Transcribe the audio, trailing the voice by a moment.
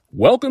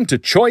Welcome to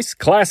Choice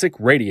Classic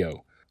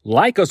Radio.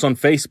 Like us on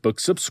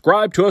Facebook,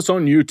 subscribe to us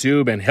on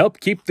YouTube, and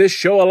help keep this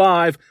show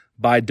alive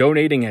by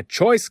donating at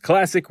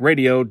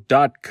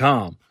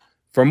choiceclassicradio.com.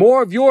 For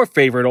more of your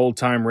favorite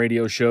old-time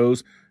radio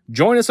shows,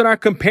 join us on our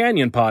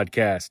companion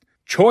podcast,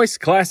 Choice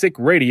Classic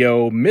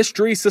Radio,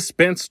 Mystery,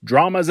 Suspense,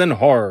 Dramas, and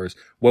Horrors,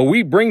 where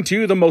we bring to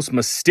you the most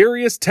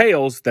mysterious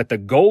tales that the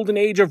golden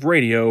age of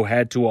radio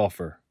had to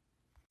offer.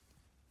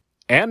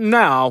 And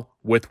now,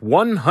 with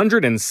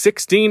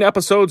 116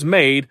 episodes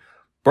made,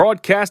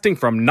 broadcasting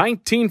from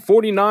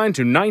 1949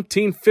 to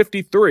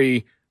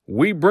 1953,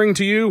 we bring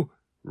to you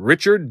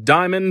Richard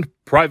Diamond,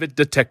 Private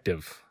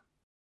Detective.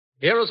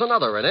 Here is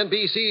another in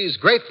NBC's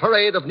great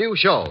parade of new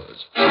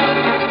shows.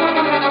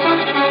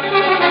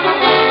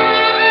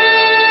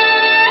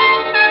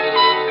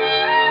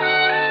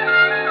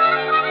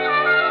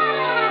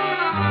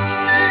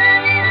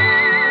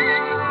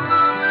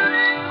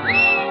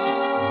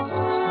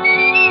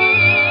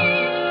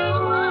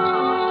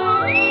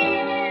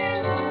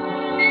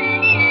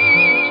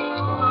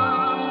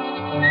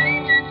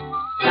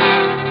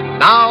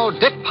 Now,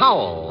 Dick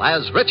Powell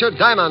as Richard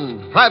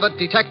Diamond, Private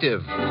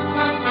Detective.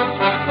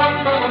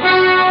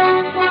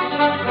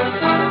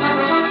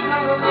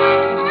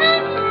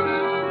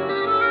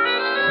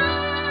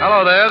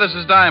 Hello there, this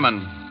is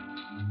Diamond.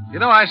 You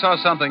know, I saw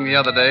something the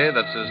other day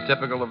that's as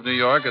typical of New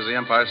York as the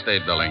Empire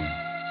State Building.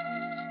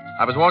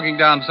 I was walking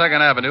down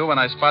 2nd Avenue when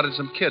I spotted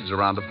some kids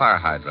around the fire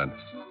hydrant.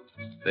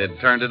 They'd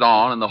turned it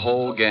on, and the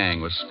whole gang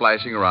was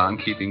splashing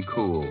around, keeping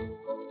cool.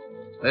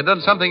 They'd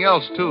done something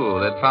else, too.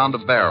 They'd found a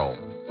barrel.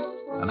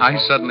 And I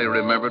suddenly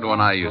remembered when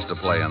I used to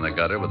play in the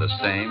gutter with the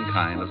same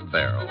kind of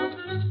barrel.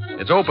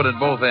 It's open at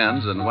both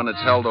ends, and when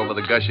it's held over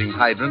the gushing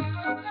hydrant,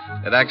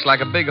 it acts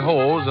like a big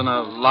hose, and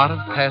a lot of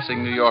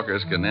passing New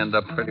Yorkers can end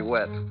up pretty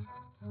wet.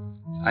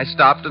 I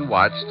stopped and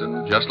watched,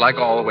 and just like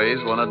always,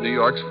 one of New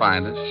York's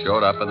finest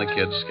showed up and the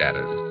kids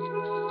scattered.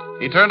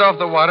 He turned off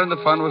the water and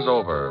the fun was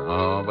over.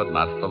 Oh, but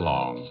not for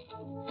long.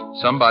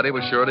 Somebody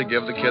was sure to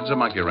give the kids a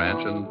monkey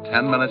wrench, and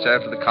 10 minutes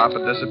after the cop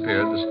had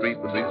disappeared, the street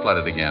would be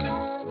flooded again.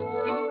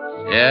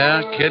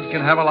 Yeah, a kid can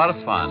have a lot of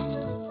fun,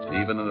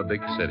 even in a big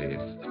city.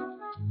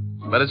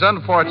 But it's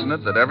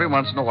unfortunate that every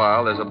once in a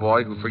while there's a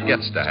boy who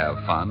forgets to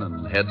have fun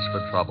and heads for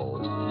trouble.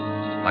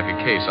 Like a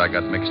case I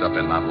got mixed up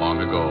in not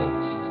long ago.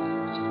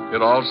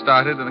 It all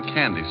started in a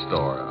candy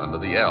store under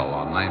the L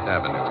on 9th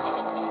Avenue.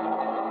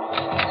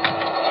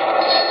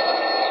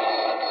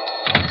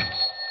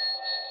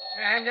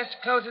 I'm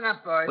just closing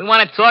up, boys. We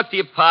want to talk to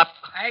you, Pop.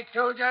 I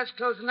told you I was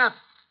closing up.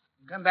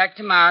 Come back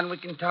tomorrow and we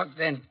can talk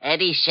then.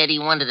 Eddie said he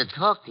wanted to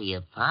talk to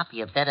you, Pop.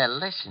 You better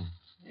listen.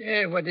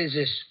 Yeah, what is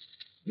this?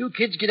 You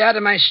kids get out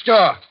of my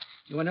store.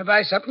 You want to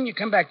buy something, you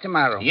come back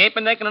tomorrow. You ain't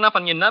been making enough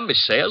on your number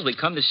sales. We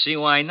come to see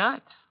why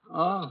not.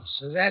 Oh,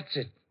 so that's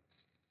it.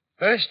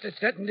 First, they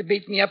threaten to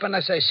beat me up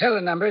unless I sell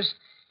the numbers.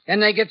 Then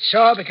they get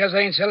sore because I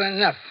ain't selling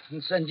enough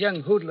and send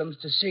young hoodlums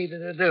to see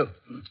that I do.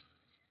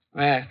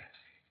 Well,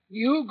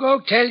 you go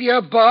tell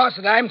your boss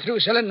that I'm through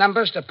selling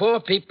numbers to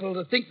poor people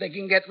who think they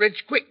can get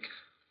rich quick.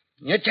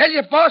 You tell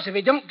your boss if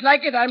he don't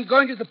like it, I'm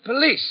going to the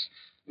police.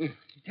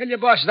 Tell your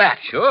boss that.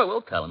 Sure,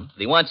 we'll tell him.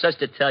 He wants us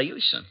to tell you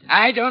something.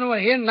 I don't want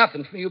to hear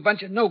nothing from you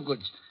bunch of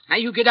no-goods. Now,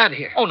 you get out of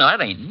here. Oh, no, that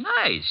ain't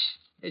nice.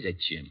 Is it,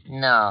 Jim?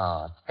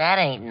 No, that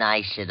ain't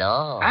nice at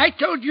all. I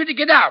told you to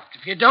get out.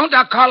 If you don't,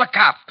 I'll call a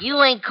cop.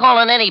 You ain't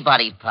calling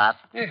anybody, Pop.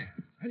 What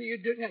are you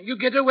doing now? You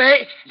get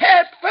away.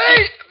 Help,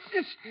 please.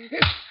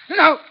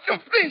 No,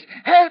 please,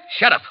 help.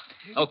 Shut up.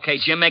 Okay,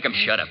 Jim, make him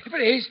shut up.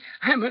 Please,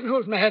 I'm an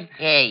old man.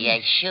 Yeah,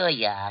 sure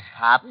you are,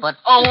 Pop, but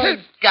old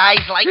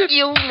guys like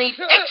you need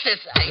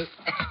exercise.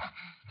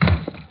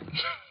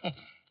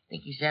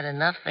 Think he's had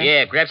enough, eh?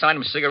 Yeah, grab some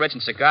items, cigarettes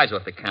and cigars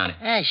off the counter.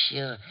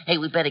 Sure. Hey,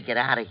 we better get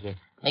out of here.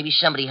 Maybe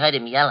somebody heard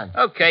him yelling.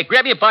 Okay,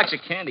 grab me a box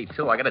of candy,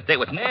 too. I got a date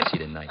with Nancy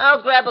tonight.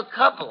 I'll grab a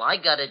couple. I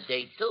got a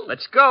date, too.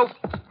 Let's go.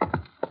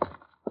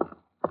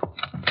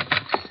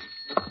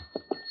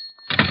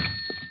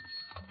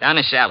 Down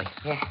this alley.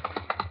 Yeah.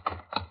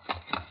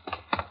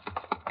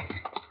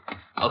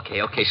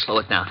 Okay, slow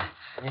it down.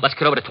 Let's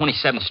get over to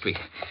 27th Street.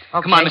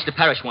 Okay. Come on, Mr.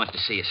 Parrish wants to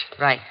see us.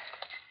 Right.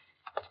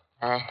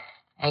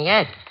 Hey,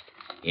 Ed.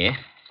 Yeah?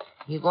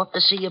 You going to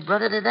see your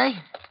brother today?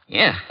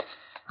 Yeah.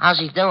 How's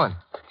he doing?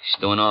 He's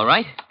doing all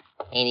right.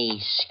 Ain't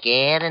he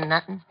scared or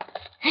nothing?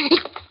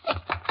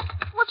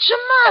 What's the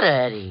matter,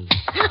 Eddie?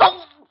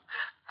 Oh,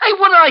 hey,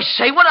 what did I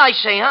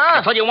say, huh?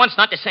 I told you once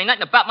not to say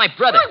nothing about my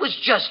brother. I was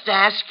just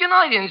asking.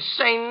 I didn't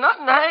say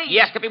nothing, hey?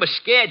 You asked if he was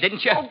scared,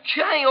 didn't you?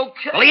 Okay.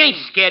 Well, he ain't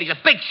scared. He's a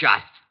big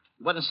shot.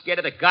 He wasn't scared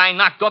of the guy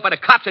knocked off by the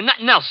cops or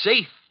nothing else,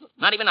 see?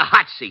 Not even a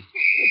hot seat.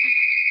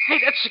 Hey,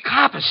 that's the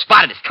cop.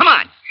 Spotted us. Come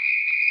on.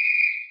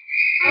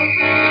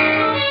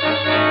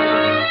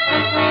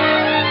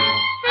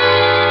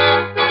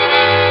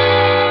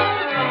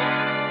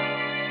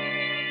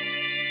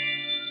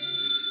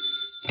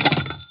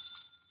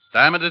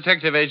 Diamond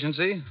Detective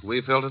Agency.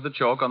 We filter the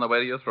choke on the way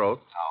to your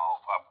throat. Oh,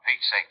 for Pete's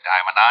Pete's sake,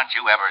 Diamond, aren't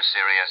you ever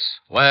serious?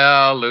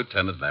 Well,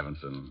 Lieutenant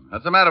Levinson,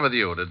 what's the matter with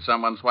you? Did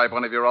someone swipe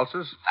one of your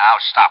ulcers? Now,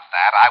 stop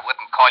that. I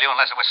wouldn't call you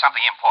unless it was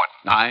something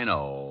important. I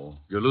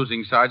know. You're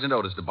losing Sergeant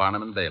Otis to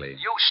Barnum and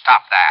Bailey. You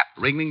stop that.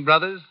 Ringling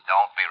Brothers?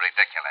 Don't be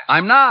ridiculous.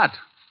 I'm not.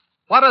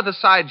 What other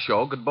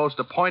sideshow could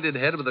boast a pointed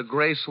head with a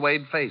gray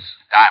suede face?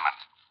 Diamond,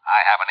 I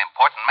have an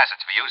important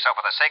message for you, so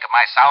for the sake of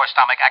my sour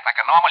stomach, act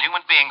like a normal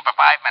human being for 5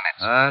 minutes.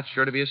 It's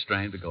sure to be a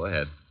strain, but go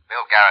ahead.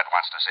 Bill Garrett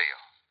wants to see you.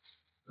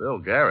 Bill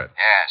Garrett?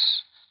 Yes.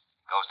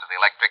 Goes to the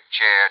electric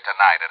chair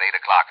tonight at 8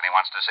 o'clock, and he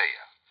wants to see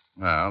you.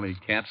 Well, he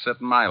can't sit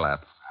in my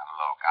lap. Now,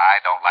 look, I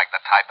don't like the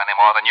type any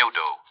more than you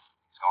do.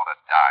 He's going to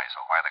die,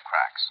 so why the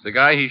cracks? The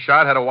guy he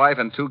shot had a wife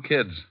and 2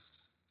 kids.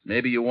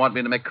 Maybe you want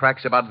me to make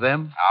cracks about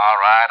them? All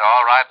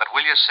right, but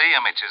will you see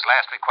him? It's his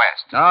last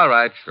request. All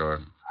right, sure.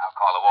 I'll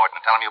call the warden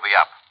and tell him you'll be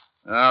up.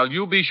 Well,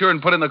 you be sure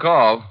and put in the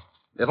call.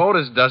 If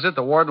Otis does it,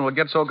 the warden will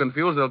get so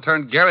confused they'll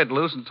turn Garrett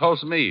loose and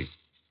toast me.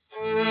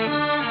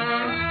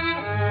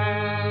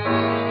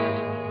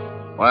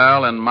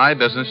 Well, in my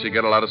business, you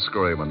get a lot of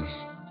screwy ones.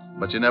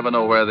 But you never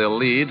know where they'll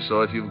lead,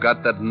 so if you've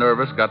got that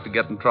nervous,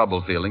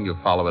 got-to-get-in-trouble feeling, you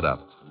follow it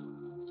up.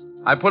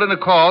 I put in a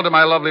call to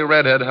my lovely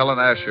redhead, Helen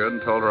Asher,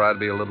 and told her I'd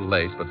be a little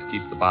late, but to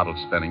keep the bottle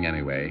spinning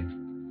anyway.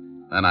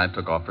 Then I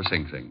took off for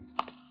Sing Sing.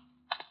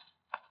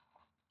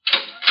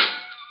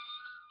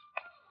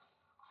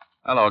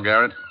 Hello,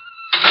 Garrett.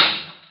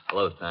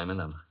 Hello, Simon.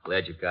 I'm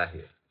glad you got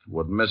here.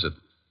 Wouldn't miss it.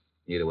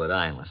 Neither would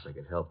I unless I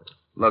could help it.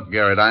 Look,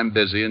 Garrett, I'm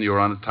busy and you're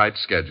on a tight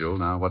schedule.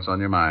 Now, what's on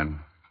your mind?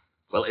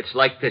 Well, it's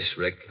like this,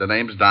 Rick. The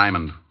name's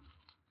Diamond.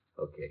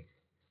 Okay.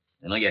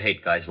 I know you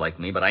hate guys like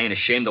me, but I ain't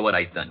ashamed of what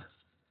I done.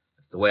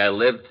 That's the way I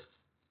lived.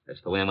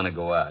 That's the way I'm going to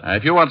go out.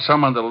 If you want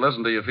someone that'll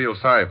listen to you feel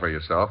sorry for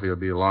yourself, you'll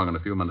be along in a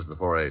few minutes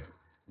before 8.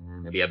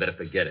 Maybe I better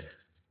forget it.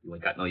 You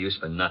ain't got no use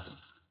for nothing.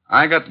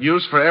 I got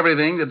use for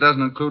everything that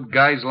doesn't include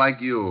guys like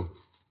you.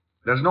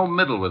 There's no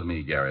middle with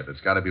me, Garrett.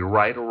 It's got to be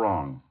right or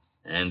wrong.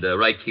 And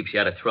right keeps you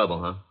out of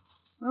trouble, huh?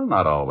 Well,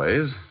 not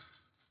always.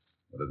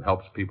 But it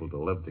helps people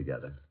to live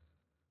together.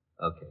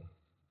 Okay.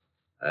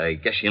 I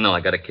guess you know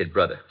I got a kid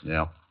brother.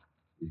 Yeah.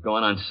 He's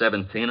going on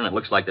 17, and it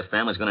looks like the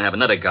family's going to have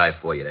another guy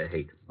for you to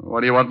hate.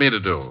 What do you want me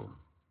to do?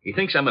 He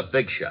thinks I'm a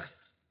big shot.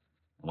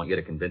 I want you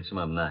to convince him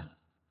I'm not.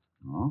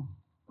 Oh?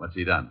 What's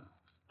he done?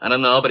 I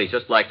don't know, but he's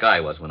just like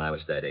I was when I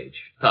was that age.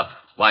 Tough,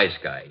 wise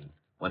guy. He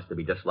wants to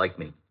be just like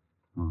me.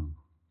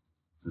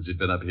 Has he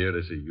been up here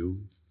to see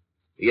you?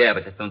 Yeah,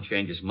 but that don't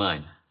change his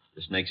mind.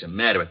 Just makes him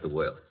madder at the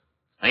world.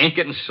 I ain't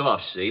getting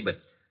soft, see, but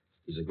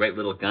he's a great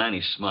little guy and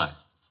he's smart.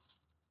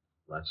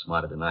 A lot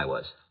smarter than I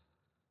was.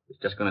 It's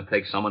just going to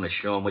take someone to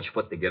show him which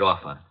foot to get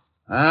off on.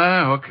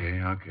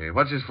 Okay.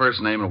 What's his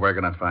first name and where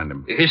can I find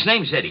him? His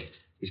name's Eddie.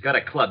 He's got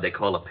a club they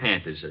call the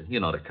Panthers. You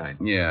know the kind.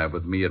 Yeah,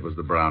 with me it was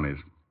the Brownies.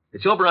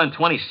 It's over on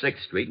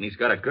 26th Street, and he's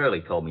got a girl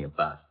he told me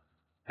about.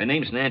 Her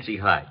name's Nancy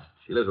Hyde.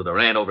 She lives with her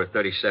aunt over at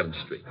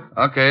 37th Street.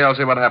 Okay, I'll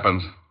see what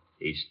happens.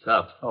 He's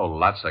tough. Oh,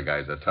 lots of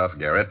guys are tough,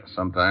 Garrett.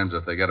 Sometimes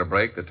if they get a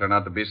break, they turn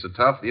out to be so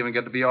tough, they even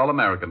get to be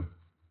All-American.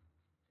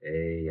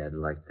 Hey, I'd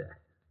like that.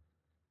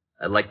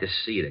 I'd like to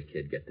see the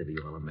kid get to be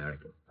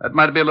All-American. That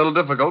might be a little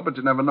difficult, but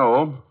you never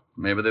know.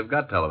 Maybe they've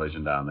got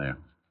television down there.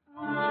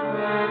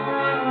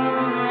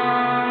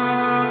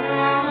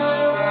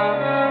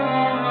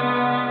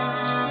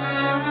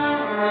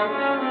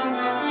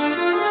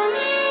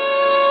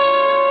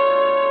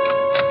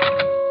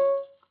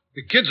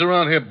 The kids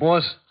around here,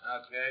 boss.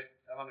 Okay,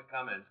 tell them to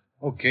come in.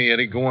 Okay,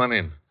 Eddie, go on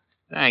in.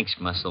 Thanks,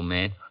 muscle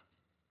man.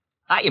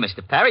 Hiya,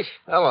 Mr. Parrish.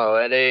 Hello,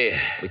 Eddie.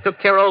 We took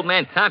care of old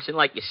man Thompson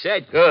like you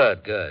said.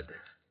 Good.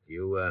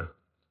 You,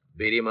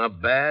 beat him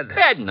up bad?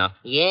 Bad enough.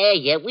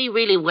 Yeah, we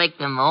really waked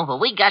them over.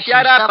 We got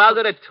Shut some up, stuff... I'll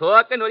do the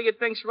talking. What do you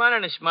think's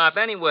running this mob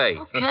anyway?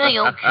 Okay.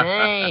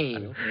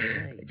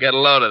 Get a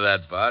load of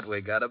that, Bart.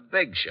 We got a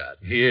big shot.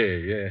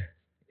 Yeah.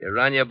 You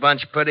run your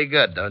bunch pretty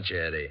good, don't you,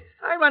 Eddie?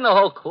 I run the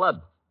whole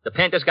club. The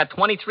Panthers got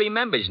 23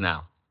 members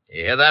now.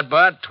 You hear that,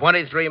 Bart?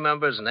 23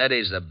 members, and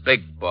Eddie's the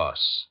big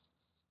boss.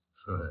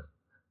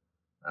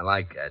 I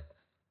like that.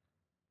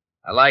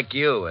 I like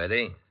you,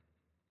 Eddie.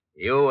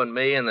 You and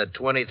me and the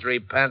 23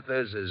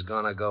 Panthers is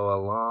going to go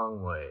a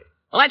long way.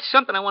 Well, that's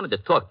something I wanted to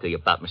talk to you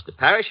about, Mr.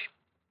 Parrish.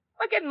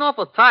 We're getting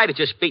awful tired of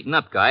just beating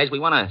up guys. We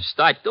want to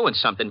start doing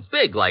something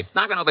big, like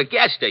knocking over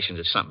gas stations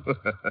or something.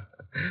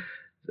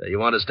 So you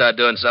want to start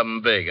doing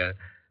something big, huh?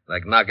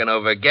 Like knocking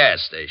over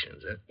gas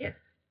stations, huh? Yeah.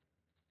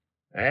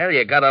 Well,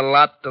 you got a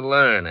lot to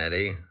learn,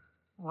 Eddie.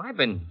 Well, I've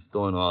been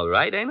doing all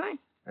right, ain't I?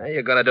 Well,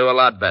 you're going to do a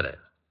lot better.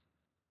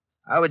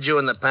 How would you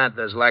and the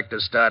Panthers like to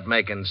start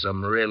making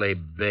some really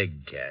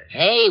big cash?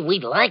 Hey,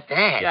 we'd like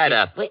that. Shut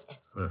up.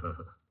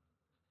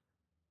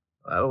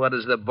 Well, what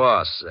does the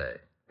boss say?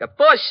 The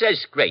boss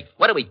says great.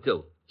 What do we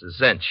do? It's a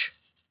cinch.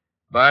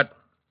 Bart,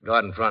 go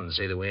out in front and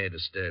see that we ain't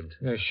disturbed.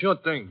 Yeah, sure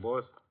thing,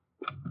 boss.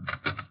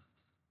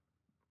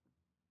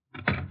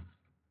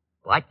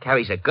 Bart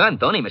carries a gun,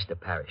 don't he, Mr.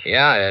 Parrish?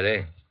 Yeah,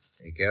 Eddie.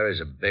 He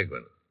carries a big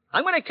one.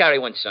 I'm going to carry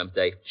one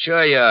someday.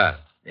 Sure you are.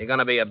 You're going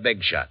to be a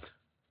big shot.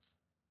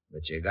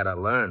 But you got to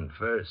learn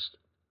first.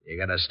 You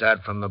gotta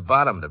start from the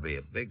bottom to be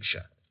a big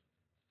shot.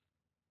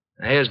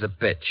 Now, here's the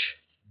pitch.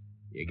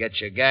 You get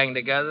your gang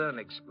together and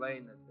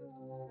explain that...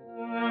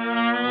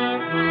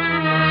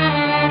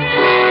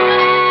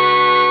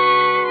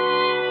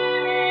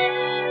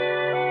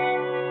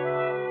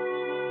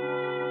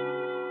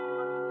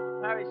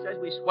 Harry says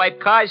we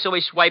swipe cars, so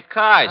we swipe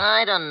cars.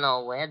 I don't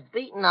know, Ed.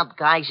 Beating up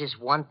guys is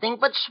one thing,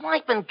 but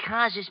swiping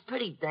cars is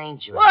pretty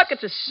dangerous. Look,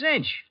 it's a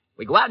cinch.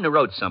 We go out on the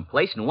road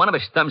someplace, and one of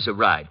us thumbs a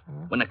ride.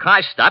 When the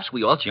car stops,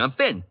 we all jump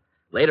in.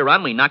 Later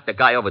on, we knock the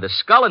guy over the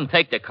skull and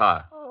take the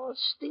car. Oh,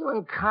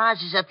 stealing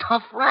cars is a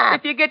tough rap.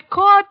 If you get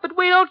caught, but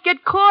we don't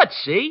get caught,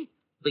 see?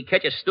 If we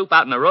catch a stoop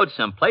out on the road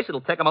someplace,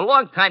 it'll take him a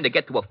long time to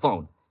get to a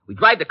phone. We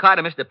drive the car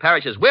to Mr.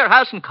 Parrish's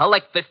warehouse and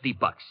collect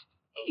 $50.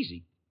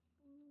 Easy.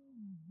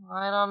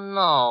 I don't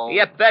know.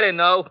 You better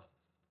know.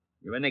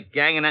 You're in the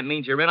gang, and that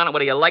means you're in on it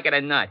whether you like it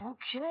or not.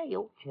 Okay,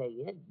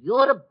 Ed.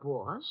 You're the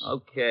boss.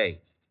 Okay.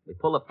 We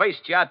pull the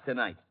first job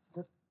tonight.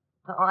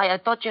 I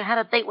thought you had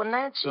a date with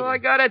Nancy. So I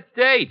got a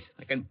date.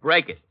 I can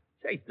break it.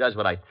 She does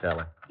what I tell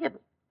her. Yeah,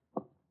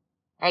 but...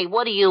 Hey,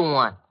 what do you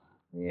want?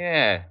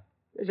 Yeah.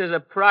 This is a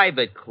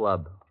private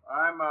club.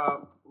 I'm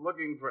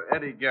looking for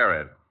Eddie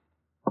Garrett.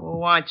 Who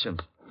wants him?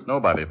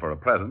 Nobody for a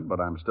present, but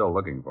I'm still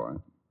looking for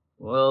him.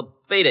 Well,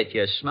 beat it.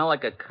 You smell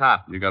like a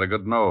cop. You got a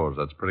good nose.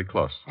 That's pretty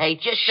close. Hey,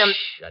 just some...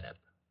 Shut up.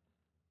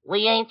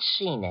 We ain't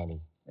seen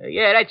any.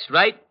 Yeah, that's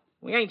right.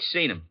 We ain't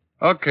seen him.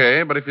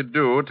 Okay, but if you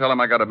do, tell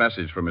him I got a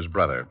message from his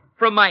brother.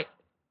 From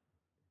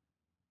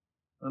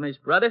his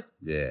brother?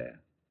 Yeah.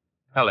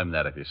 Tell him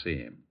that if you see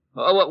him.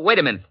 Oh, wait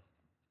a minute.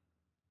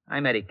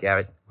 I'm Eddie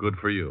Garrett. Good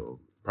for you.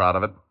 Proud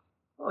of it?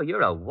 Oh,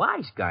 you're a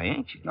wise guy,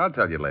 ain't you? I'll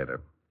tell you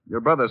later. Your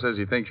brother says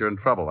he thinks you're in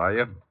trouble, are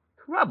you?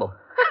 Trouble?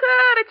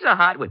 That's a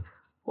hot one.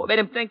 What made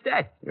him think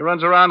that? He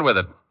runs around with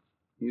it.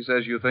 He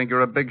says you think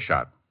you're a big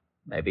shot.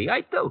 Maybe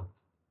I do.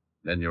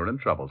 Then you're in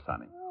trouble,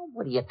 Sonny.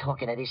 What are you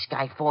talking to this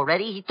guy for,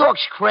 Eddie? He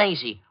talks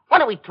crazy. Why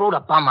don't we throw the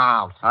bum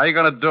out? How are you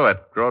going to do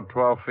it? Grow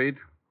 12 feet?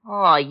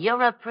 Oh,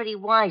 you're a pretty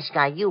wise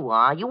guy, you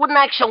are. You wouldn't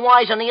act so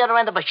wise on the other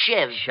end of a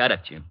shiv. Shut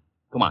up, Jim.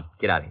 Come on,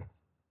 get out of here.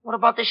 What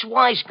about this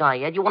wise guy,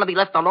 Ed? You want to be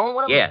left alone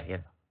with him?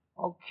 Yeah.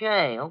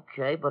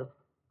 Okay, but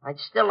I'd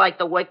still like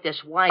to work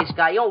this wise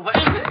guy over.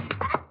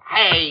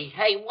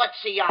 Hey,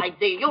 what's the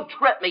idea? You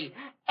tripped me.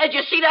 Ed,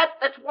 you see that?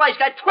 That wise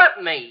guy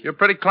tripped me. You're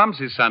pretty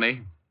clumsy,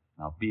 Sonny.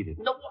 Now beat it.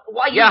 No,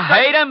 why you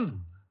hate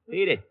him?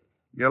 Beat it.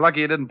 You're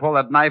lucky you didn't pull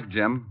that knife,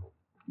 Jim.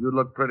 You'd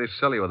look pretty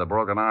silly with a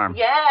broken arm.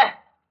 Yeah?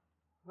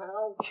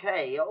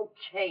 Okay,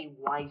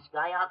 wise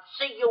guy. I'll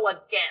see you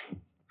again.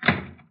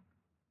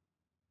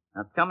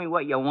 Now tell me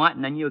what you want,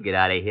 and then you get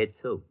out of here,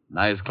 too.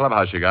 Nice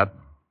clubhouse you got.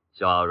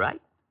 It's all right.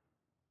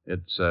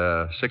 It's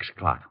 6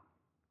 o'clock.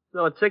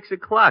 So it's 6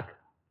 o'clock.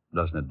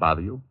 Doesn't it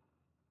bother you?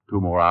 2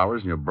 more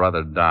hours and your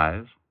brother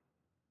dies.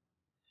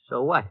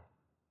 So what?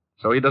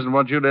 So he doesn't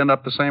want you to end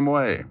up the same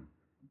way.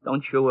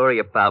 Don't you worry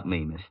about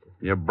me, mister.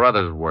 Your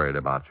brother's worried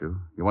about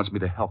you. He wants me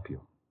to help you.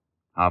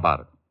 How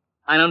about it?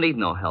 I don't need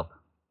no help.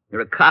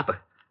 You're a copper.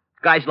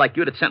 Guys like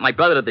you that sent my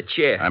brother to the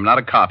chair. I'm not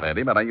a cop,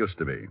 Eddie, but I used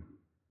to be.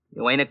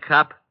 You ain't a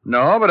cop?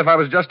 No, but if I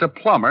was just a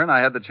plumber and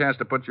I had the chance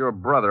to put your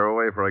brother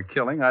away for a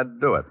killing,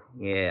 I'd do it.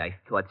 Yeah, I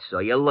thought so.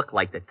 You look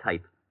like the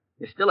type.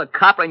 You're still a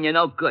copper and you're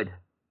no good.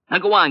 Now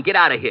go on, get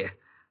out of here.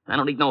 I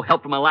don't need no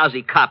help from a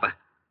lousy copper.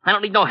 I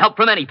don't need no help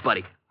from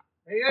anybody.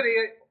 Hey,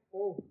 Eddie.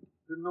 Oh,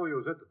 didn't know you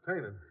was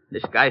entertaining.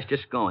 This guy's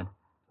just going.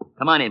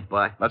 Come on in,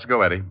 boy. Let's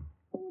go, Eddie.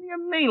 What do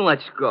you mean,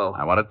 let's go?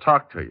 I want to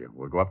talk to you.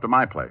 We'll go up to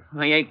my place.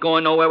 I ain't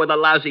going nowhere with a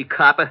lousy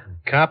copper.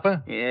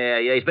 Copper?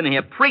 Yeah, he's been in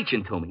here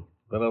preaching to me.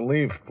 Better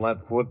leave,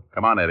 Flatfoot.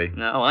 Come on, Eddie.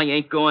 No, I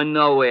ain't going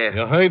nowhere.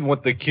 You heard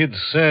what the kid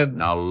said.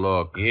 Now,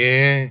 look.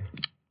 Yeah?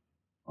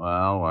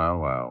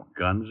 Well.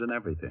 Guns and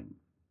everything.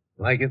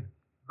 Like it?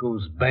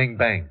 Goes bang,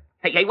 bang.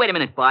 Hey, wait a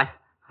minute, Bart.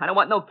 I don't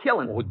want no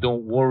killing. Oh,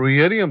 don't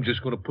worry, Eddie. I'm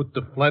just going to put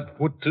the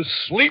Flatfoot to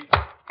sleep.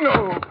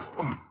 No.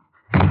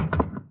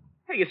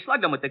 Hey, you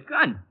slugged him with the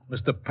gun.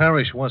 Mr.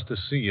 Parrish wants to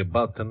see you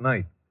about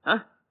tonight. Huh?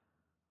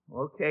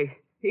 Okay.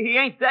 He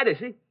ain't dead, is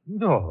he?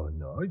 No,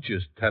 I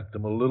just tapped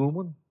him a little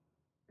one.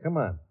 Come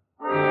on.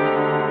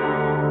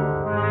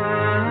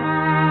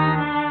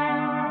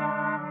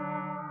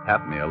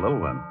 Tapped me a little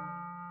one.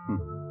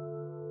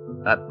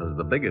 That was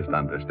the biggest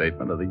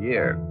understatement of the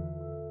year.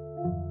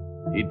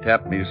 He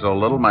tapped me so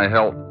little my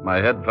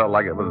head felt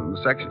like it was in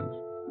sections.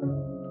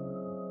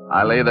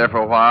 I lay there for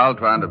a while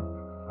trying to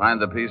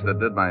find the piece that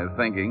did my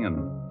thinking,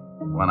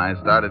 and when I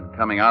started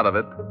coming out of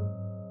it,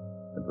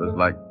 it was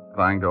like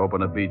trying to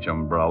open a beach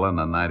umbrella in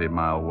a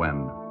 90-mile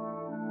wind.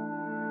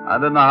 I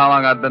didn't know how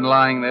long I'd been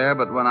lying there,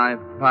 but when I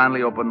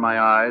finally opened my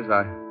eyes,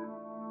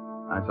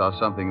 I saw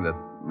something that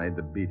made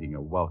the beating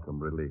a welcome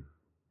relief.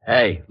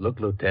 Hey, look,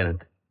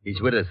 Lieutenant.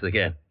 He's with us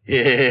again.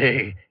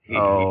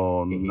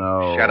 Oh,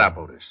 no. Shut up,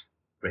 Otis.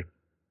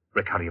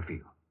 Rick, how do you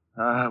feel?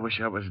 I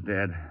wish I was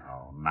dead.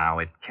 Oh, now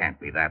it can't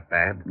be that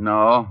bad.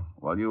 No?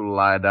 Well, you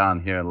lie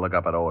down here and look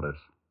up at Otis.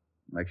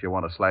 Makes you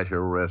want to slash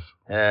your wrist.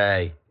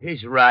 Hey,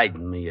 he's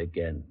riding me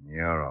again.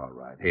 You're all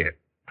right. Here,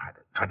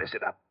 try to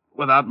sit up.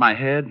 Without my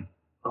head?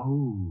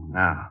 Oh.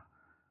 Now,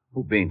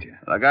 who beat you?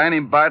 A guy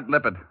named Bart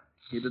Lippett.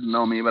 He didn't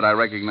know me, but I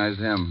recognized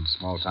him.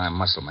 Small-time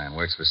muscle man.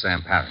 Works for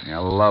Sam Parrish. Yeah,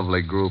 a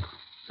lovely group.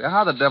 Say,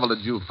 how the devil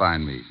did you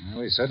find me?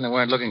 Well, we certainly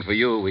weren't looking for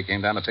you. We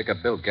came down to pick up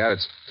Bill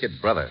Garrett's kid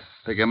brother.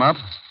 Pick him up?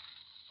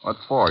 What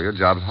for? Your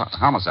job's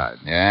homicide.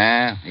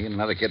 Yeah, he and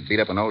another kid beat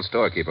up an old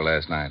storekeeper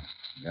last night.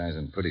 The guy's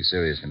in pretty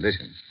serious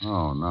condition.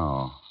 Oh,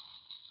 no.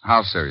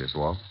 How serious,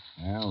 Walt?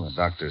 Well, the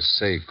doctors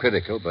say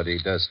critical, but he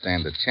does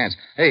stand a chance.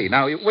 Hey,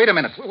 now, wait a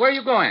minute. Where are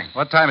you going?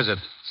 What time is it?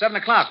 7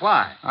 o'clock.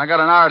 Why? I got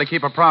an hour to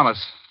keep a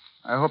promise.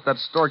 I hope that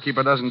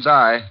storekeeper doesn't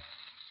die.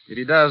 If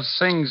he does,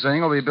 Sing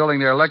Sing will be building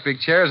their electric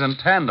chairs in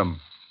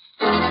tandem.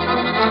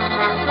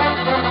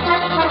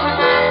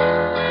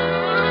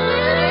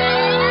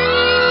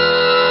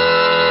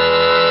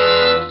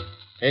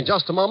 In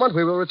just a moment,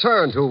 we will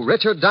return to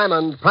Richard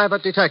Diamond,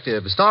 Private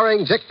Detective,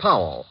 starring Dick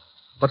Powell.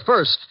 But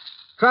first,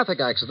 traffic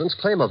accidents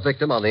claim a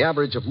victim on the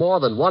average of more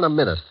than one a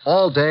minute,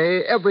 all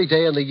day, every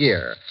day in the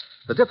year.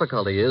 The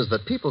difficulty is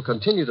that people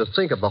continue to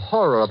think of the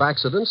horror of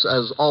accidents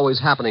as always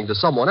happening to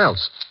someone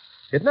else.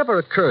 It never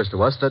occurs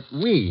to us that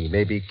we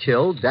may be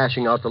killed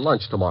dashing out to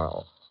lunch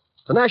tomorrow.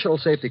 The National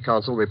Safety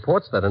Council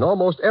reports that in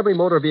almost every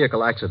motor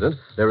vehicle accident,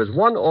 there is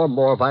one or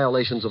more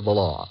violations of the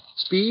law.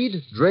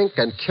 Speed, drink,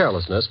 and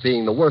carelessness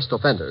being the worst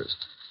offenders.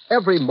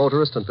 Every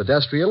motorist and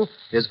pedestrian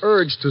is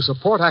urged to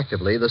support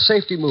actively the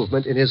safety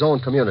movement in his own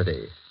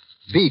community.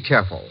 Be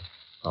careful.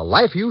 The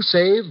life you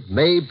save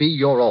may be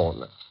your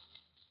own.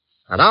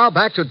 And now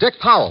back to Dick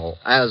Powell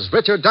as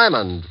Richard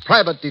Diamond,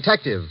 Private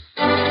Detective.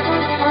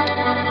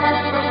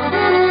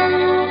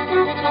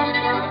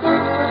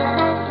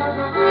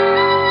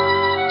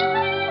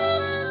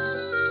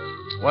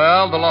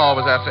 Well, the law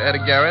was after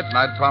Eddie Garrett, and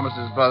I'd promised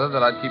his brother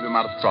that I'd keep him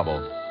out of trouble.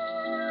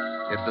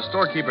 If the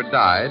storekeeper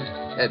died,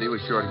 Eddie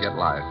was sure to get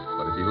life.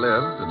 But if he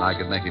lived, and I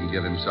could make him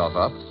give himself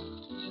up,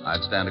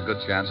 I'd stand a good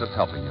chance of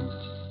helping him.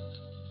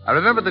 I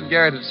remembered that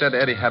Garrett had said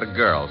Eddie had a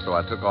girl, so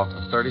I took off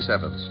to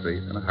 37th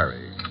Street in a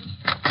hurry.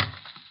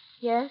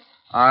 Yes?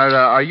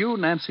 Are you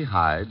Nancy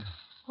Hyde?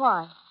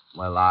 Why?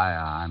 Well,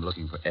 I'm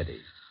looking for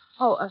Eddie.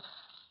 Oh,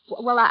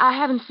 well, I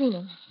haven't seen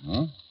him.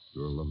 Huh?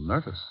 You're a little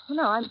nervous. Well,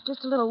 no, I'm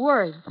just a little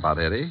worried. About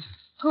Eddie?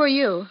 Who are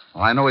you?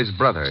 Well, I know his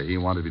brother. He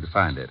wanted me to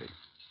find Eddie.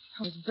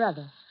 Oh, his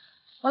brother.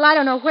 Well, I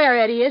don't know where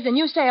Eddie is, and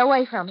you stay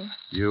away from him.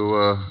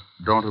 You,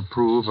 don't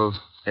approve of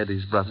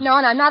Eddie's brother? No,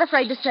 and I'm not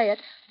afraid to say it.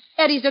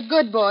 Eddie's a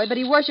good boy, but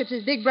he worships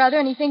his big brother,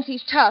 and he thinks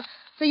he's tough.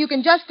 So you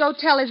can just go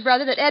tell his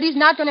brother that Eddie's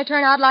not going to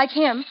turn out like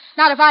him.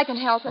 Not if I can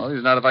help it. Well,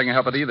 he's not if I can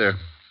help it either.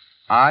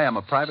 I am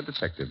a private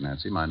detective,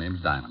 Nancy. My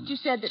name's Diamond. You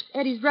said that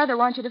Eddie's brother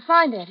wants you to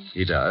find Eddie.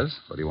 He does,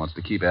 but he wants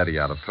to keep Eddie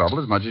out of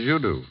trouble as much as you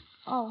do.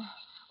 Oh,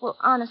 well,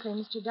 honestly,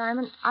 Mr.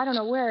 Diamond, I don't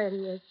know where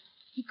Eddie is.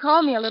 He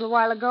called me a little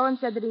while ago and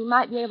said that he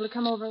might be able to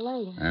come over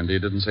late. And he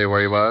didn't say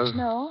where he was?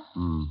 No.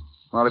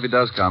 Well, if he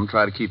does come,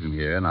 try to keep him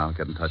here, and I'll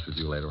get in touch with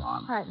you later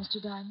on. All right,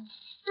 Mr. Diamond.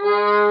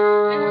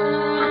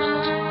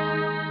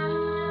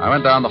 I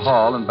went down the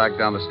hall and back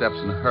down the steps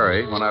in a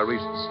hurry. When I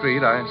reached the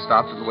street, I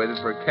stopped and waited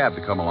for a cab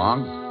to come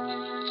along.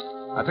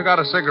 I took out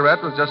a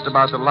cigarette, was just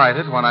about to light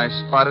it when I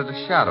spotted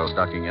a shadow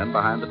ducking in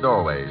behind the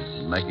doorways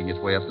and making its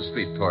way up the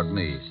street toward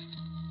me.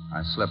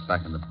 I slipped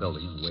back in the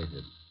building and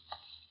waited.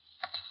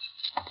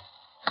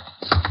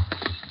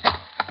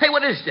 Hey,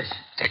 what is this?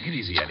 Take it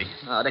easy, Eddie.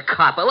 Oh, the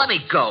copper. Let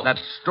me go. That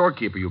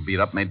storekeeper you beat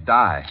up may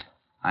die.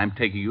 I'm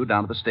taking you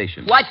down to the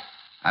station. What?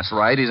 That's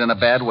right. He's in a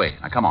bad way.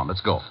 Now, come on,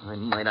 let's go. I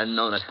might have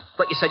known it.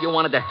 But you said you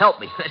wanted to help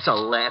me. That's a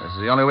laugh. This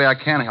is the only way I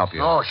can help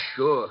you. Oh,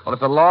 sure. Well, if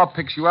the law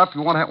picks you up,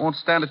 you won't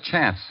stand a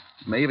chance.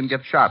 You may even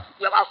get shot.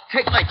 Well, I'll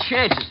take my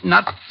chances.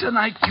 Not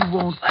tonight, you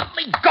won't. Let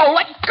me go.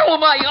 Let go of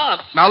my arm.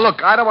 Now,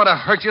 look, I don't want to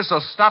hurt you, so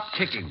stop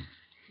kicking.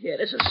 Yeah,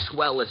 this is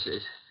swell, this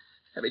is.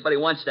 Everybody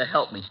wants to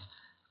help me.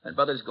 My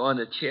brother's going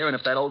to chair, and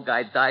if that old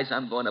guy dies,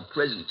 I'm going to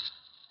prison.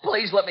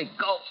 Please let me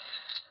go.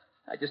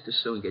 I'd just as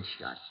soon get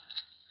shot.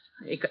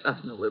 I ain't got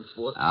nothing to live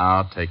for.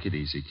 Now, take it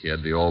easy,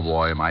 kid. The old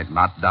boy might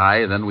not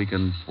die, then we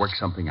can work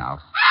something out.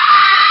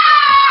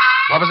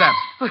 What was that?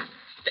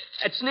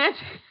 That's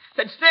Nancy.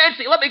 That's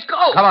Nancy. Let me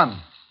go. Come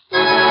on.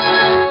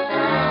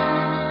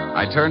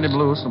 I turned him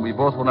loose, and we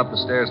both went up the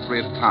stairs 3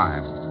 at a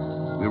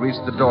time. We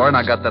reached the door, and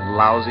I got that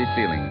lousy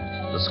feeling.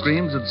 The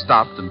screams had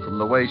stopped, and from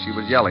the way she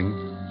was yelling,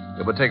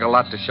 it would take a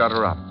lot to shut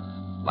her up.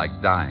 Like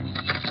dying.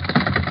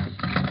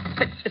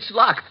 It's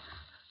locked.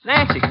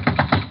 Nancy.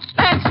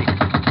 Nancy.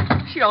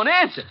 She don't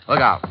answer. Look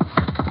out.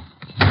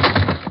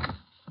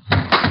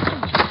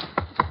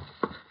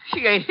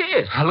 She ain't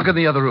here. Look in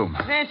the other room.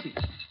 Nancy.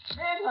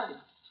 Honey.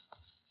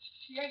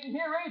 She ain't in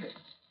here either.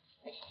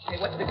 Hey,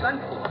 what's the gun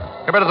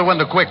for? Come out of the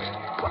window, quick.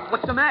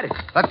 What's the matter?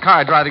 That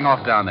car driving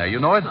off down there. You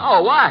know it?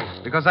 Oh, why?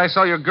 Because I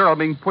saw your girl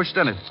being pushed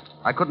in it.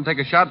 I couldn't take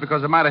a shot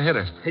because it might have hit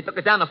her. They took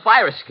her down the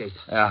fire escape.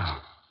 Yeah.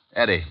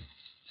 Eddie,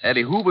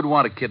 who would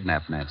want to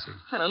kidnap Nancy?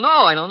 I don't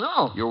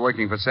know. You're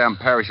working for Sam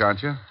Parrish,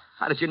 aren't you?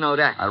 How did you know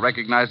that? I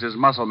recognized his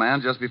muscle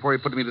man just before he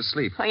put me to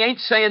sleep. I ain't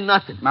saying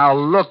nothing. Now,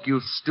 look, you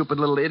stupid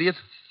little idiot.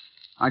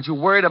 Aren't you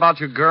worried about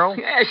your girl?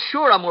 Yeah,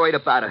 sure I'm worried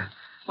about her.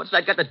 What's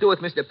that got to do with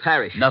Mr.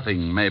 Parrish?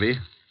 Nothing, maybe.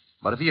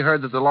 But if he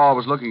heard that the law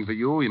was looking for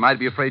you, he might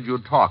be afraid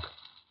you'd talk.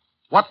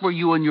 What were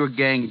you and your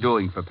gang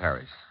doing for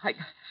Parrish?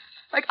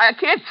 I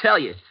can't tell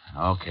you.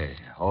 Okay.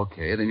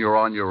 Then you're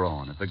on your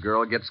own. If the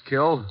girl gets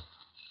killed,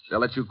 they'll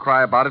let you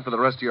cry about it for the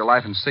rest of your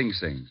life and sing.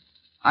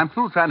 I'm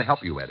through trying to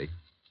help you, Eddie.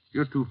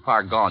 You're too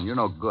far gone. You're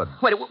no good.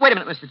 Wait a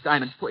minute, Mr.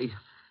 Diamond, please.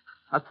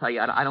 I'll tell you,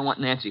 I don't want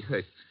Nancy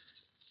hurt.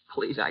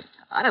 Please,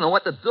 I don't know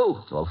what to do.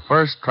 Well,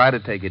 first, try to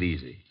take it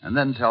easy, and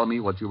then tell me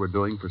what you were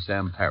doing for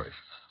Sam Parrish.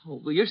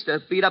 Well, we used to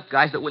beat up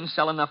guys that wouldn't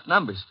sell enough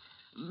numbers.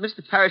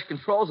 Mr. Parrish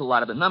controls a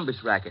lot of the numbers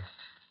racket.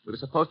 We were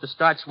supposed to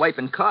start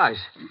swiping cars.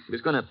 He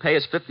was going to pay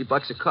us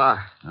 $50 a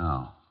car.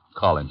 Oh,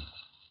 call him.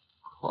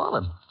 Call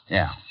him?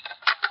 Yeah.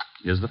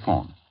 Here's the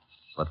phone.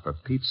 But for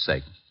Pete's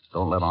sake,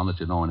 don't let on that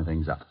you know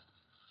anything's up.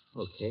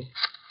 Okay.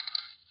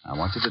 I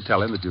want you to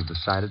tell him that you've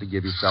decided to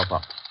give yourself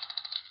up.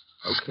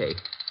 Okay.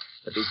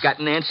 If he's got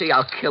Nancy,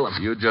 I'll kill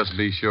him. You just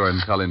be sure and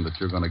tell him that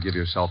you're going to give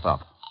yourself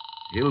up.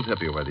 He'll tip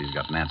you whether he's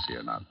got Nancy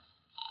or not.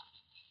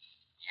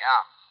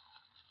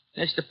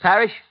 Yeah. Mr.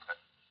 Parrish?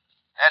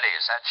 Eddie,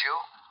 is that you?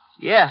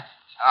 Yeah.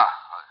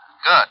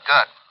 Oh,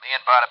 good. Me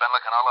and Bart have been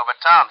looking all over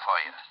town for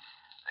you.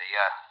 The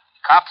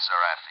cops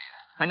are after you.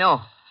 I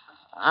know.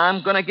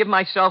 I'm going to give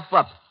myself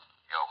up.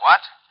 You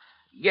what?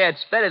 Yeah,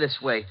 it's better this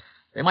way.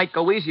 They might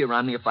go easier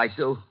on me if I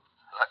do.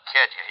 Look,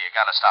 kid, you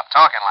got to stop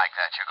talking like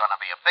that. You're going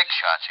to be a big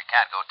shot. You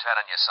can't go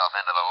turning yourself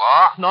into the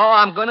law. No,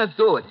 I'm going to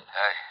do it.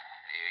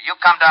 You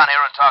come down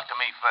here and talk to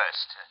me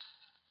first.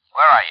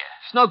 Where are you?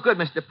 It's no good,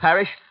 Mr.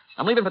 Parrish.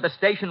 I'm leaving for the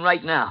station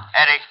right now.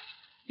 Eddie?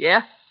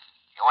 Yeah?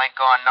 You ain't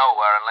going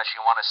nowhere unless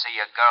you want to see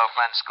your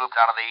girlfriend scooped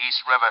out of the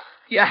East River.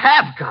 You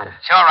have got her.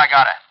 Sure, I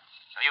got her.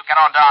 So you get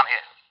on down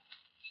here.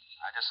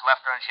 I just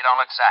left her and she don't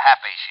look so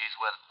happy. She's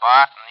with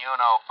Bart, and you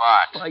know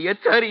Bart. Why, you're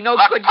dirty, no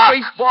Look, good Buck.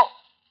 greaseball.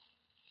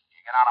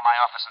 You get out of my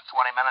office in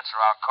 20 minutes or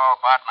I'll call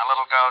Bart and the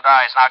little girl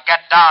dies. Now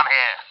get down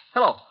here.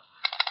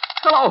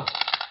 Hello.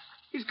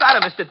 He's got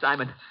her, Mr.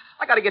 Diamond.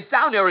 I got to get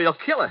down there or he'll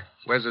kill her.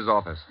 Where's his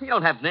office? He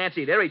don't have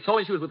Nancy there. He told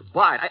me she was with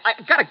Bart. I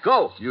got to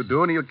go. You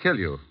do, and he'll kill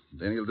you.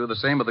 Then he'll do the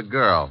same with the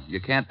girl.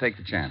 You can't take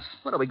the chance.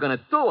 What are we going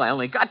to do? I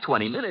only got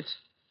 20 minutes.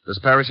 Does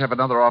Parrish have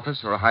another office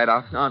or a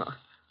hideout? No.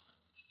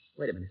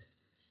 Wait a minute.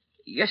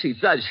 Yes, he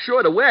does.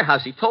 Sure, the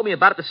warehouse. He told me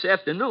about it this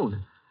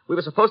afternoon. We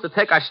were supposed to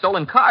take our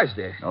stolen cars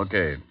there.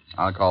 Okay.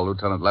 I'll call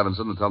Lieutenant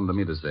Levinson and tell him to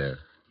meet us there.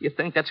 You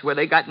think that's where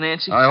they got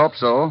Nancy? I hope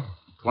so.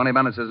 20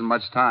 minutes isn't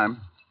much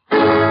time.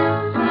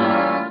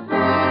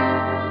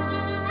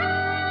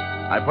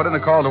 I put in a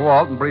call to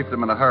Walt and briefed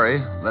him in a hurry.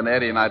 Then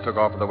Eddie and I took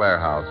off to the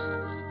warehouse.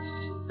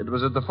 It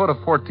was at the foot of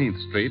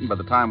 14th Street, and by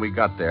the time we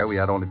got there, we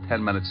had only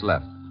 10 minutes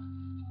left.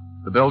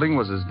 The building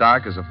was as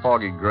dark as a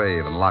foggy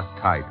grave and locked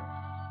tight.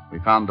 We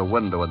found a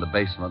window in the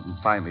basement and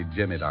finally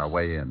jimmied our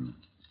way in.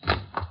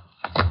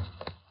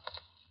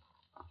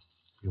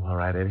 You all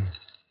right, Eddie?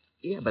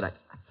 Yeah, but I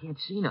can't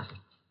see nothing.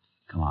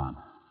 Come on.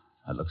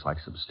 That looks like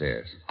some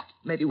stairs.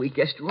 Maybe we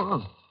guessed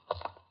wrong.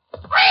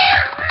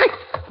 Hey,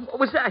 what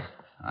was that?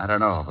 I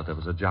don't know, but there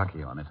was a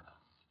jockey on it.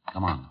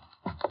 Come on.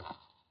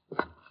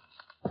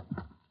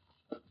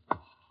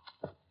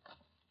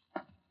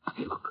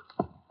 Hey, look.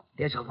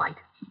 There's a light.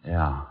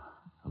 Yeah.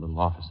 A little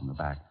office in the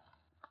back.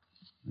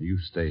 Now, you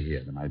stay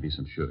here. There might be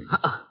some shooting.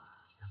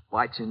 If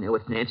Bart's in there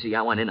with Nancy,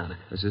 I want in on it.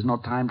 This is no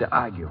time to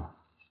argue.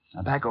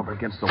 Now, back over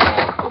against the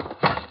wall. Oh,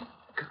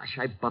 gosh,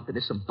 I bumped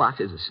into some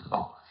boxes or something.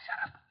 Oh,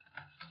 shut up.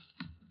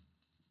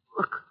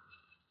 Look.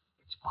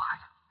 It's Bart.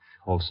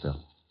 Hold still.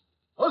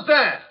 Who's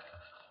there?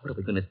 What are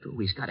we going to do?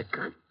 He's got a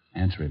gun.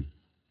 Answer him.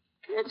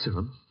 Answer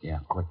him? Yeah,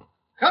 quick.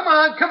 Come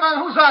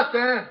on. Who's out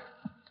there?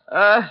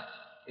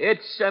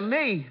 It's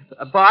me,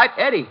 Bart,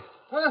 Eddie.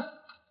 Huh?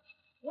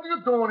 What are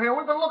you doing here?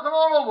 We've been looking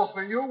all over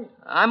for you.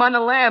 I'm on the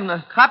lam.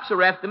 The cops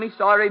are after me,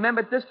 so I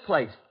remembered this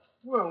place.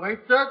 Well,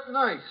 ain't that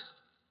nice?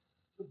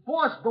 The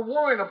boss been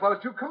worrying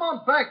about you. Come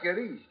on back,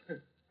 Eddie.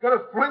 Got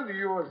a friend of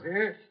yours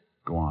here.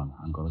 Go on.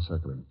 I'm going to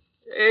circle him.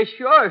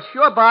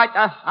 Sure, Bart.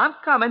 I'm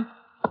coming.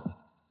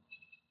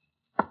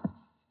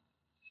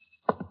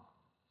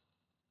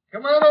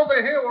 Come on over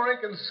here where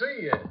I can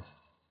see you.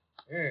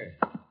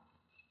 Yeah.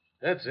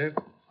 That's it.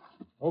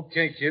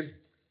 Okay, kid.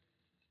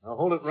 I'll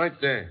hold it right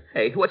there.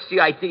 Hey, what's the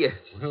idea?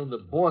 Well, the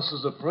boss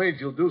is afraid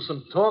you'll do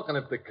some talking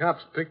if the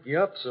cops pick you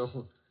up,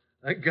 so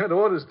I got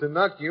orders to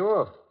knock you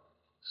off.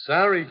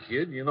 Sorry,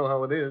 kid. You know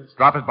how it is.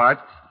 Drop it, Bart.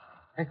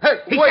 Hey,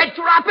 He wait. said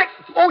drop it!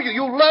 Oh,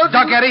 you loud...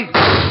 Duck, Eddie.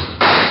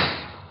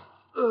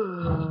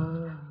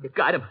 You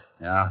got him.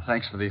 Yeah,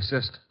 thanks for the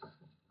assist.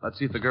 Let's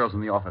see if the girl's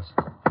in the office.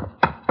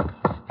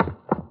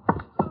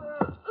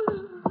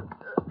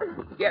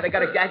 Yeah, they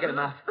got a gag in her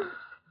mouth.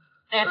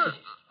 Nancy.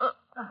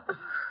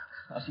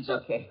 Oh, she's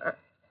okay.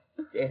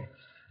 Yeah.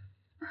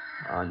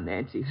 Oh,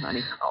 Nancy,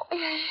 honey. Oh,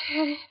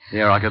 Eddie.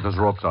 Here, I'll get those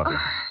ropes off you.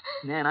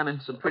 Man, I'm in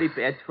some pretty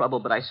bad trouble,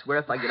 but I swear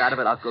if I get out of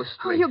it, I'll go Oh,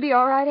 straight. you'll be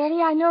all right,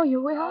 Eddie. I know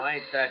you will. Oh,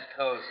 ain't that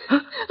cozy?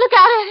 Look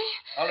out, Eddie.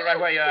 Hold it right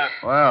where you are.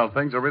 Well,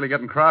 things are really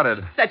getting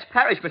crowded. That's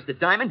Parrish, Mr.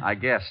 Diamond. I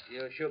guessed.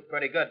 You shoot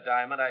pretty good,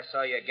 Diamond. I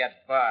saw you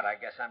get Bart. I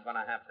guess I'm going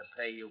to have to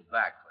pay you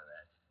back for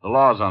that. The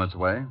law's on its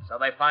way. So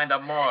they find a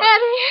morgue.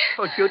 Eddie!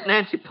 Don't shoot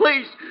Nancy,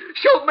 please.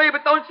 Shoot me,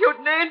 but don't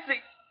shoot Nancy.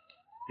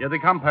 Here they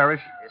come,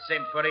 Parrish. You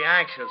seem pretty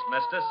anxious,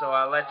 mister, so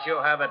I'll let you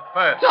have it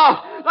first.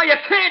 No, you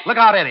can't. Look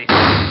out, Eddie.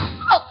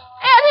 Oh,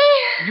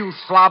 Eddie! You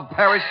slob,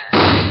 Parrish.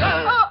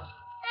 Oh,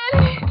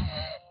 Eddie!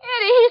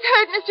 Eddie, he's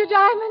hurt, Mr.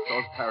 Diamond.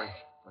 So's Parrish,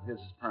 but his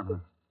is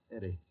permanent.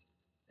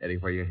 Eddie,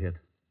 where you hit?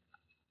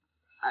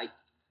 I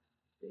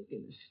think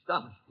in the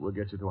stomach. We'll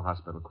get you to a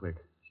hospital quick.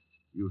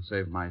 You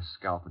saved my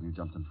scalp when you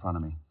jumped in front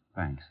of me.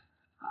 Thanks.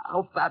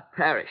 How about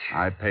Parrish?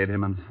 I paid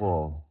him in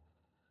full.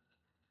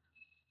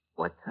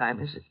 What time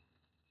is it?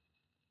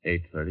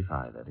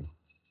 8:35, Eddie.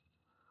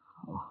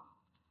 Oh.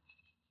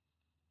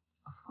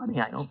 Funny,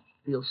 I don't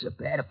feel so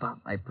bad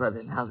about my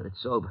brother now that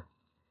it's over.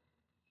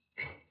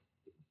 He'd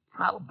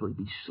probably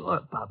be sore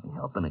about me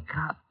helping a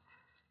cop.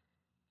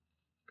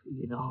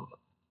 You know,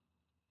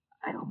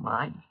 I don't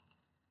mind.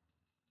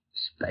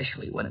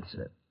 Especially when it's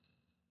a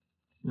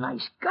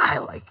nice guy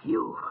like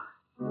you.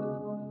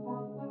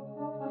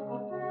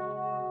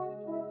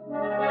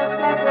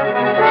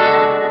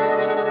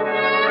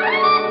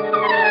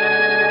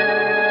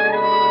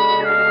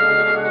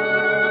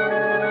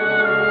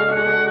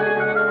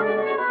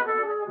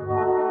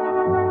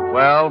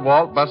 Well,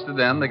 Walt busted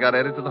in. They got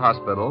Eddie to the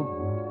hospital.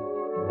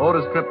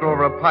 Otis tripped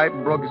over a pipe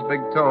and broke his big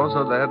toe,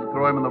 so they had to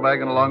throw him in the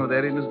wagon along with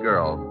Eddie and his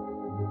girl.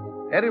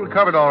 Eddie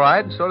recovered all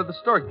right, and so did the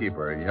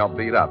storekeeper he helped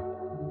beat up.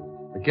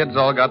 The kids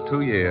all got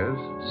 2 years,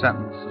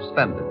 sentence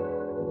suspended,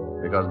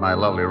 because my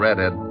lovely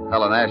redhead,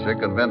 Helen Asher,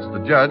 convinced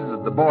the judge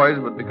that the boys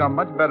would become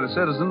much better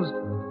citizens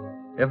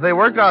if they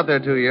worked out their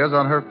 2 years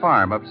on her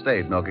farm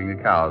upstate, milking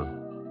the cows.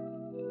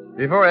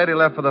 Before Eddie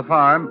left for the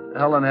farm,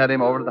 Helen had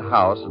him over to the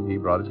house, and he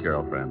brought his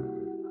girlfriend.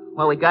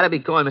 Well, we gotta be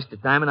going,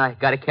 Mr. Diamond. I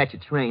gotta catch a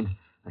train.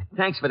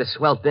 Thanks for the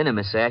swell dinner,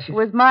 Miss Asher. It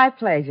was my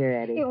pleasure,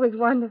 Eddie. It was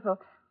wonderful.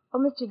 Oh,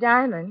 Mr.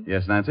 Diamond.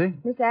 Yes, Nancy?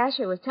 Miss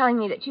Asher was telling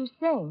me that you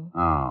sing.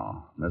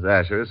 Oh, Miss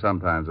Asher is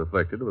sometimes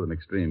afflicted with an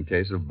extreme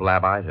case of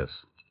blabitis.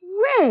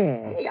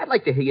 Rick. Hey, I'd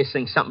like to hear you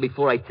sing something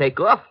before I take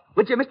off.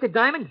 Would you, Mr.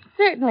 Diamond?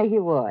 Certainly he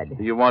would.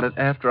 Do you want it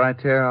after I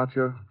tear out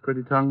your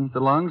pretty tongue with the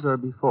lungs or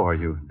before,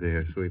 you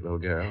dear, sweet little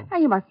girl? Now,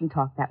 you mustn't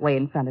talk that way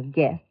in front of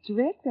guests,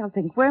 Rick. They'll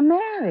think we're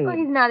married. Oh,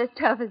 he's not as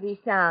tough as he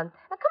sounds.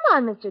 Now,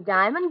 come on, Mr.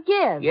 Diamond,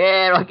 give.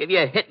 Yeah, I'll give you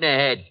a hit in the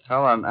head.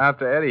 Helen,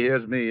 after Eddie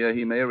hears me,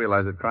 he may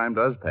realize that crime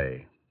does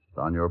pay. It's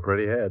on your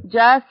pretty head.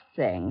 Just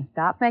sing.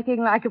 Stop making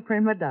like a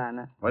prima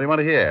donna. What do you want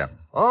to hear?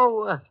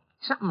 Oh,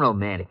 something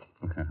romantic.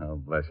 Oh,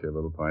 bless your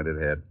little pointed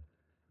head.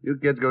 You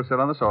kids go sit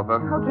on the sofa.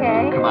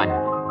 Okay. Come on.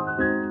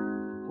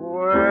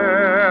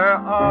 Where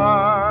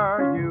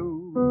are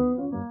you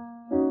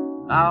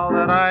now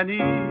that I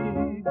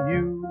need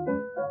you?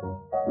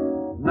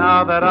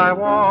 Now that I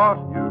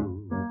want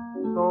you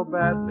so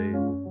badly,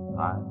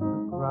 I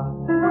cry.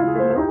 What's the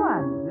new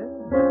one?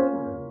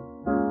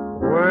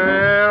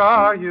 Where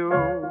are you?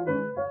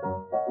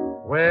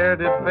 Where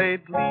did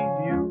fate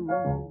lead you?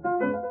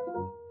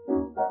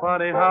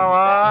 Funny how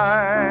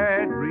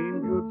I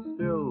dreamed you'd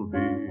still be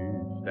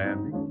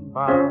standing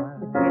by.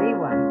 The pretty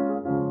one.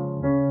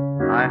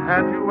 I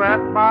had you at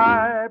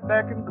my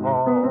beck and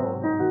call.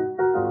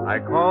 I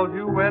called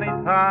you any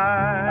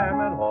time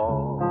at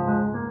all.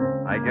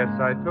 I guess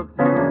I took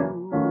you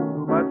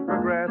too much for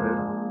granted.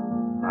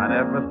 I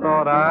never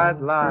thought I'd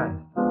lie,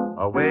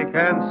 awake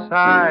and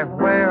sigh.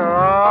 Where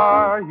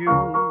are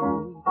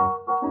you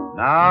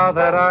now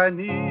that I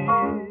need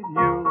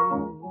you?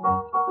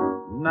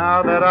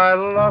 Now that I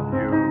love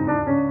you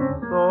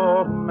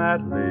so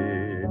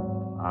madly,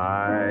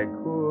 I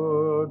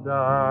could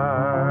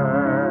die.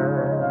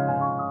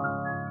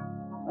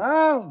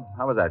 Oh,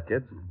 how was that,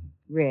 kids?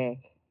 Rick,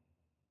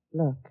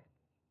 look.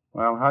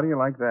 Well, how do you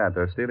like that?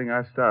 They're stealing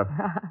our stuff.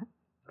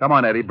 Come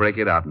on, Eddie, break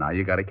it up now.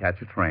 You got to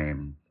catch a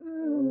train.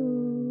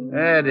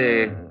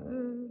 Eddie.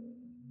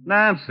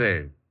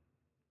 Nancy.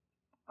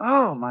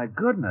 Oh, my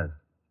goodness.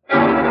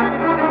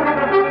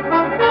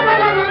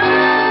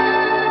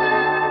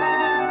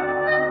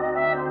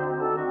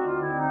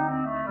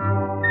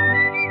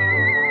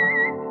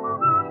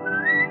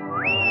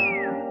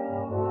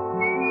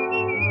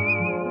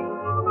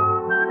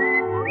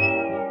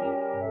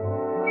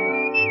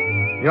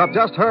 You have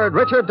just heard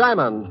Richard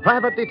Diamond,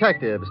 Private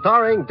Detective,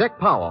 starring Dick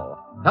Powell.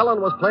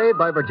 Helen was played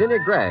by Virginia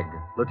Gregg,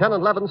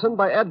 Lieutenant Levinson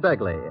by Ed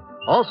Begley.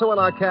 Also in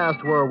our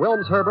cast were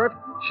Wilms Herbert,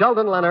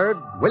 Sheldon Leonard,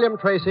 William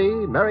Tracy,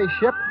 Mary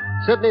Shipp,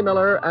 Sidney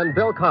Miller, and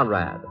Bill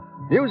Conrad.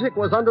 Music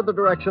was under the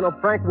direction of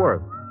Frank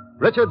Worth.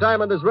 Richard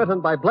Diamond is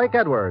written by Blake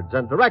Edwards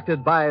and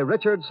directed by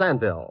Richard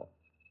Sandville.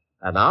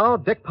 And now,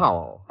 Dick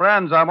Powell.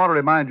 Friends, I want to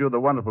remind you of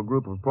the wonderful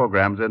group of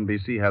programs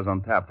NBC has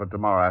on tap for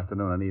tomorrow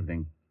afternoon and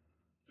evening.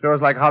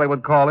 Shows like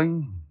Hollywood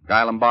Calling,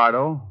 Guy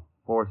Lombardo,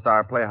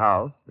 Four-Star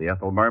Playhouse, The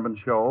Ethel Merman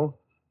Show,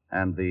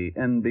 and the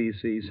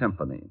NBC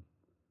Symphony.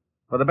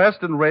 For the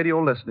best in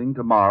radio listening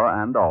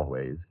tomorrow and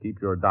always,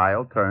 keep your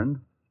dial turned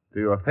to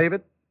your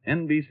favorite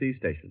NBC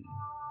station.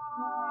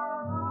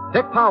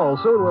 Dick Powell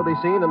soon will be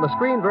seen in the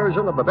screen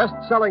version of the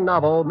best-selling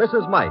novel,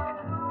 Mrs. Mike.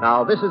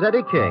 Now, this is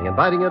Eddie King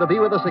inviting you to be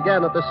with us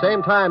again at the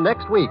same time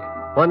next week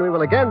when we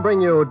will again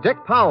bring you Dick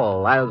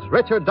Powell as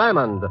Richard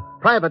Diamond,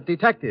 private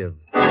detective.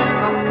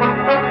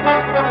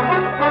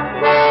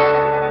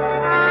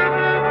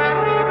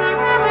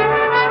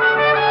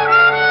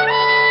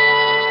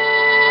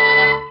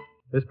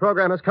 This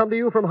program has come to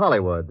you from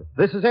Hollywood.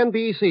 This is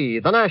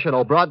NBC, the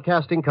national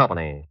broadcasting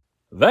company.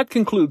 That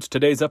concludes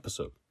today's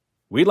episode.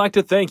 We'd like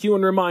to thank you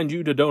and remind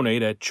you to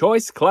donate at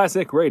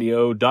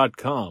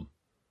choiceclassicradio.com.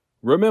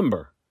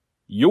 Remember,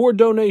 your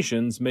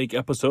donations make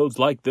episodes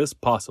like this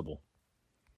possible.